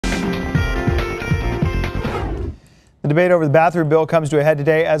The debate over the bathroom bill comes to a head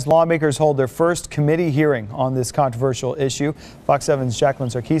today as lawmakers hold their first committee hearing on this controversial issue. Fox 7's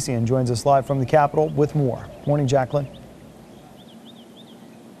Jacqueline Sarkeesian joins us live from the Capitol with more. Morning, Jacqueline.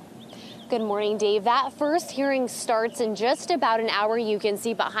 Good morning, Dave. That first hearing starts in just about an hour. You can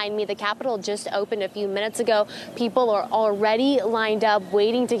see behind me the Capitol just opened a few minutes ago. People are already lined up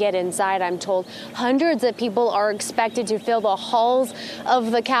waiting to get inside, I'm told. Hundreds of people are expected to fill the halls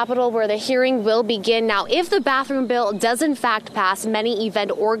of the Capitol where the hearing will begin. Now, if the bathroom bill does in fact pass, many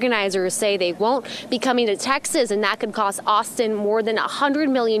event organizers say they won't be coming to Texas, and that could cost Austin more than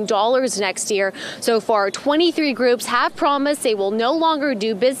 $100 million next year. So far, 23 groups have promised they will no longer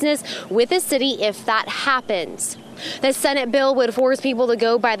do business with the city if that happens. The Senate bill would force people to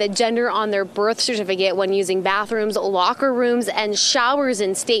go by the gender on their birth certificate when using bathrooms, locker rooms, and showers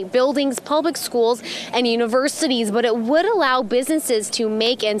in state buildings, public schools, and universities, but it would allow businesses to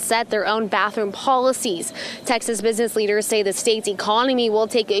make and set their own bathroom policies. Texas business leaders say the state's economy will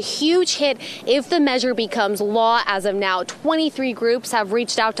take a huge hit if the measure becomes law. As of now, 23 groups have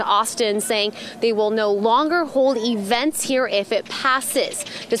reached out to Austin saying they will no longer hold events here if it passes.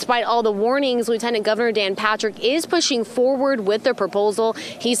 Despite all the warnings, Lieutenant Governor Dan Patrick is pushing forward with the proposal.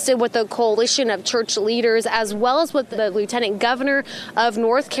 He stood with the coalition of church leaders as well as with the Lieutenant Governor of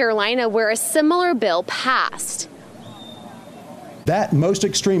North Carolina, where a similar bill passed. That most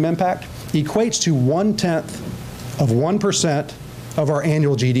extreme impact equates to 1/10 of 1% of our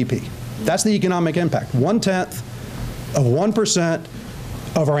annual GDP. That's the economic impact. 1/10 of 1%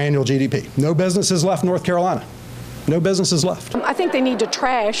 of our annual GDP. No businesses left North Carolina. No businesses left. I think they need to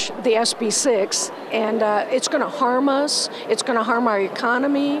trash the SB 6, and it's going to harm us. It's going to harm our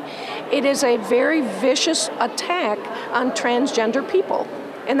economy. It is a very vicious attack on transgender people.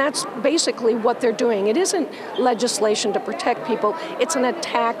 And that's basically what they're doing. It isn't legislation to protect people. It's an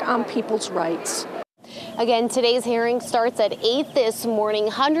attack on people's rights. Again, today's hearing starts at 8 this morning.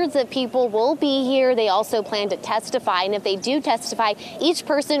 Hundreds of people will be here. They also plan to testify. And if they do testify, each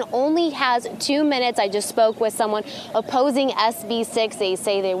person only has 2 minutes. I just spoke with someone opposing SB 6. They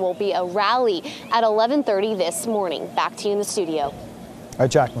say there will be a rally at 11:30 this morning. Back to you in the studio. All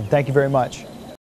right, Jacqueline, thank you very much.